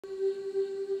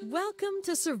Welcome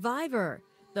to Survivor,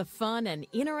 the fun and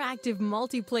interactive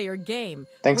multiplayer game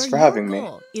Thanks where for having me. your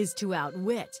goal is to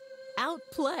outwit,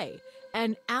 outplay,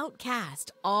 and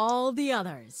outcast all the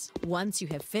others. Once you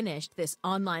have finished this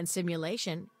online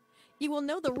simulation, you will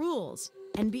know the rules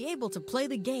and be able to play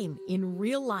the game in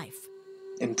real life.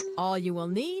 All you will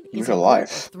need is a group of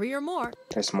 3 or more.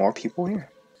 There's more people here?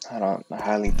 I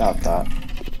highly doubt that.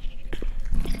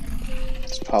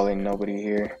 There's probably nobody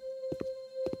here.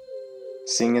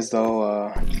 Seeing as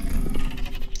though,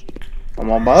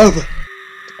 I'm on my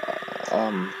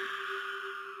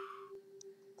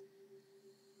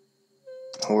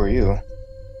who are you?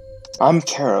 I'm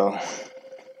Caro.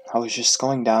 I was just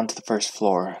going down to the first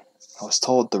floor. I was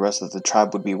told the rest of the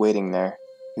tribe would be waiting there.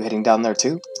 You heading down there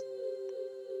too?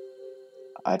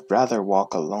 I'd rather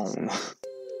walk alone.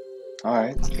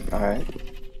 Alright.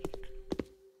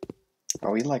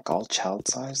 Are we like all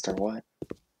child-sized or what?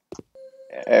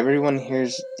 Everyone here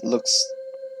looks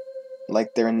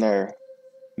like they're in their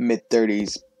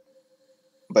mid-30s,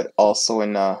 but also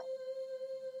in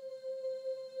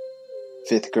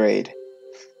 5th grade.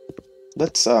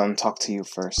 Let's talk to you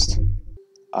first.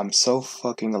 I'm so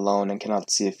fucking alone and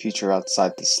cannot see a future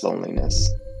outside this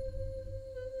loneliness.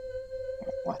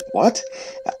 What?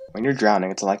 When you're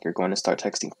drowning, it's like you're going to start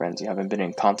texting friends you haven't been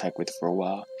in contact with for a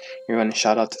while. You're going to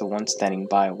shout out to the one standing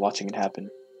by, watching it happen.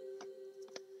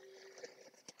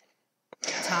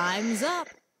 Time's up.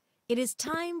 It is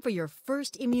time for your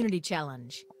first immunity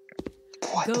challenge.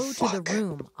 What the fuck? Go to the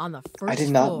room on the first floor. I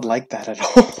did not like that at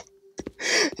all.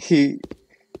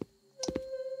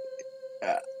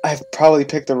 I've probably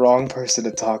picked the wrong person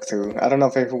to talk to. I don't know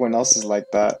if everyone else is like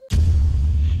that.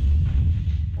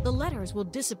 The letters will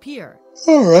disappear.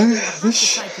 Alright,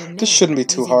 this shouldn't be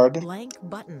too hard. Blank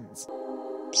buttons.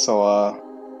 So,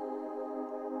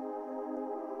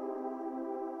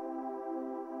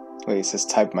 wait, it says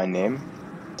type my name?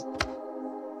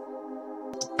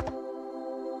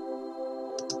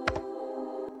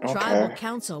 Okay. Tribal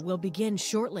council will begin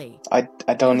shortly. I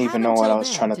don't even know what I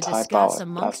was trying to type out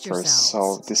at first,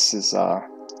 so this is, Alright,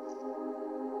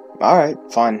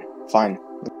 fine.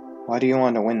 Why do you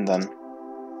want to win, then?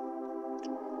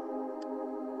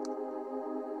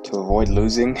 To avoid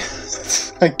losing,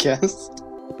 I guess.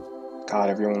 God,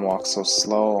 everyone walks so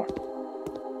slow.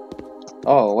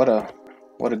 Oh, what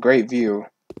a great view.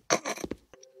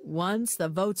 Once the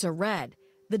votes are read,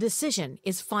 the decision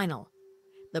is final.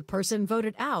 The person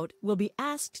voted out will be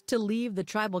asked to leave the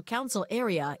tribal council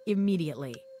area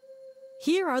immediately.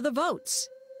 Here are the votes.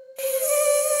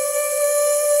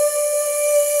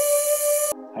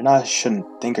 I know I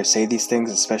shouldn't think or say these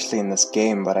things, especially in this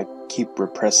game, but I keep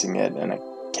repressing it, and I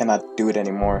cannot do it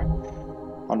anymore.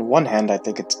 On the one hand, I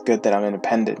think it's good that I'm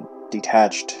independent,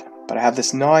 detached, but I have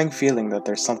this gnawing feeling that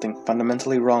there's something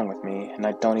fundamentally wrong with me, and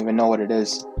I don't even know what it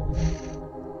is.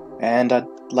 And I'd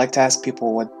like to ask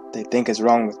people what they think is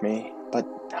wrong with me, but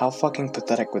how fucking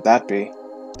pathetic would that be?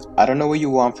 I don't know what you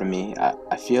want from me.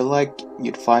 I feel like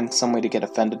you'd find some way to get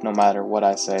offended no matter what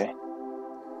I say.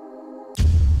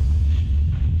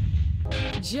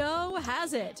 Joe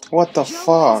has it. What the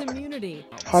fuck? Immunity.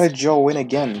 How did Joe win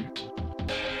again?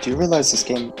 Do you realize this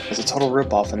game is a total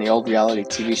ripoff in the old reality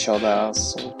TV show that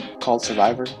also called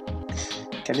Survivor?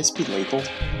 Can this be legal?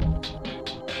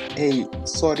 Hey,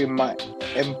 sorry, my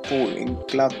empo in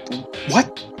glatu.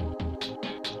 What?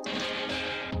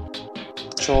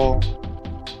 Joe.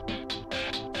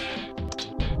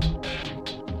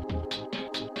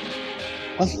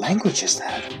 What language is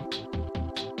that?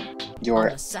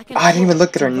 I didn't even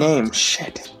look at her name.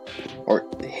 Shit. Or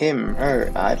him,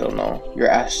 her, I don't know. Your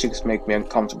ass cheeks make me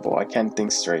uncomfortable. I can't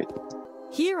think straight.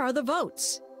 Here are the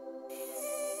votes.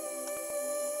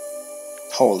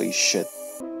 Holy shit.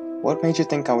 What made you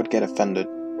think I would get offended?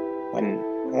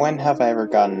 When have I ever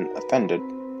gotten offended?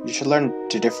 You should learn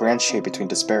to differentiate between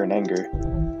despair and anger.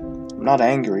 I'm not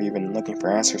angry even looking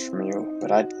for answers from you,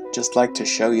 but I'd just like to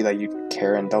show you that you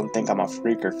care and don't think I'm a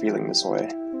freak or feeling this way.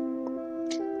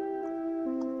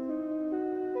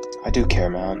 I do care,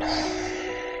 man.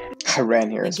 I ran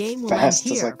here as fast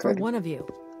as I could. One of you.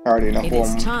 I already know who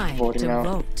I'm voting out.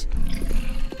 Vote.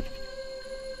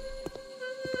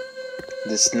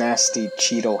 This nasty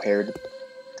Cheeto-haired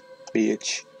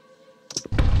bitch.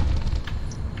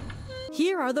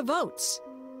 Here are the votes.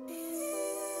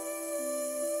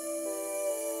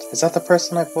 Is that the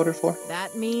person I voted for?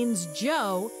 That means,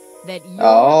 Joe, that your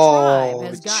tribe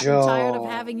has gotten tired of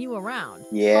having you around.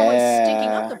 Yeah. Always stinking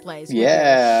up the place with your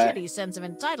shitty sense of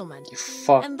entitlement.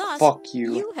 And thus, fuck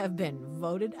you. You have been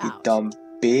voted out. You dumb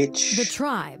bitch. The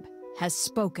tribe has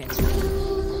spoken.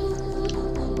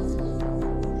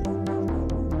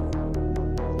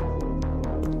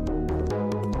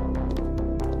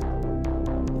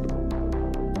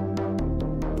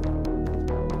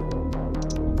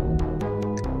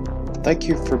 thank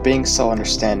you for being so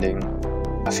understanding.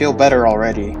 I feel better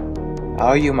already.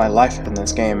 I owe you my life in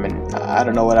this game, and I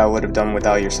don't know what I would have done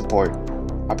without your support.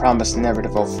 I promise never to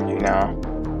vote for you now.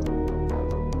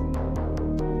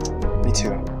 Me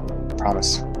too.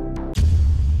 Promise.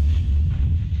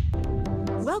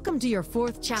 Welcome to your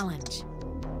 4th challenge.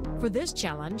 For this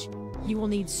challenge, you will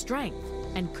need strength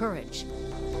and courage.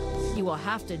 You will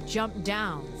have to jump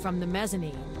down from the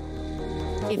mezzanine.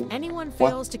 If anyone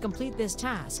fails to complete this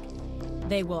task,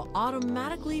 they will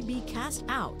automatically be cast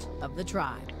out of the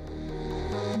tribe.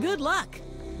 Good luck!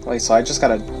 Wait, so I just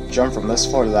gotta jump from this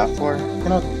floor to that floor? You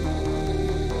know,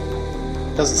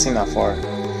 doesn't seem that far.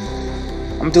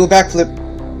 I'm gonna do a backflip.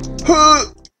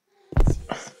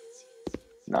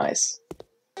 Nice.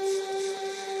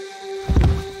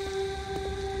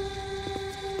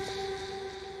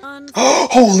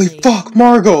 Holy fuck,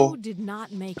 Margot! You did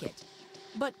not make it.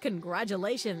 But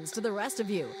congratulations to the rest of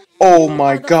you. Oh You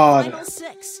my are the god. final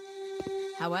 6.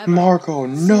 However, Margot,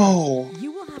 no!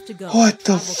 you will have to go What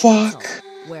to the tribal fuck? council,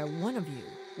 where one of you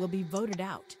will be voted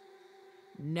out.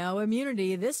 No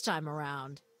immunity this time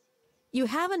around. You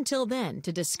have until then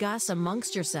to discuss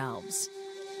amongst yourselves.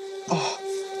 Oh.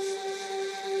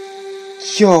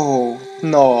 Yo,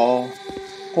 no.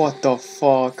 What the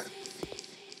fuck?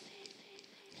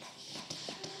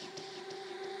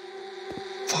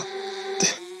 Fuck.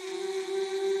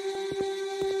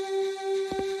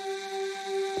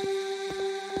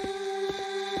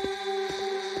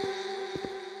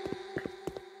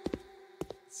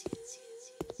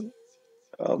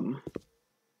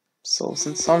 So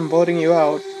since I'm voting you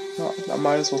out, I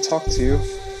might as well talk to you.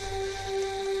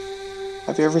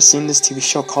 Have you ever seen this TV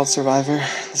show called Survivor?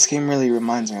 This game really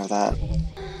reminds me of that.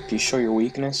 If you show your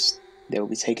weakness, they will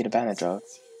be taken advantage of.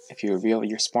 If you reveal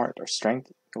your smart or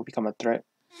strength, you'll become a threat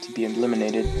to be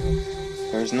eliminated.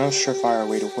 There is no surefire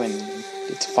way to win.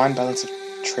 It's a fine balance of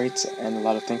traits and a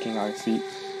lot of thinking on your feet.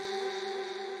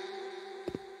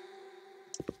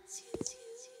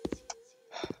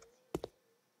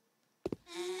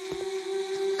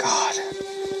 God.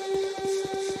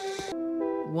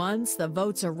 Once the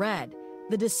votes are read,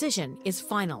 the decision is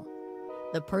final.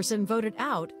 The person voted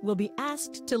out will be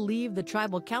asked to leave the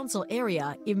tribal council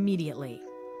area immediately.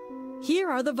 Here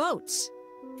are the votes.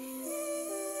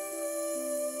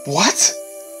 What?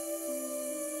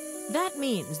 That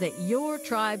means that your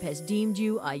tribe has deemed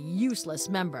you a useless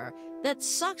member that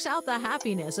sucks out the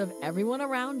happiness of everyone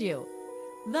around you.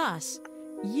 Thus,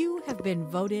 you have been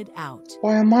voted out.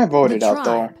 Why am I voted the out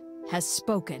though? tribe has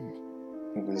spoken.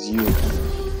 It was you.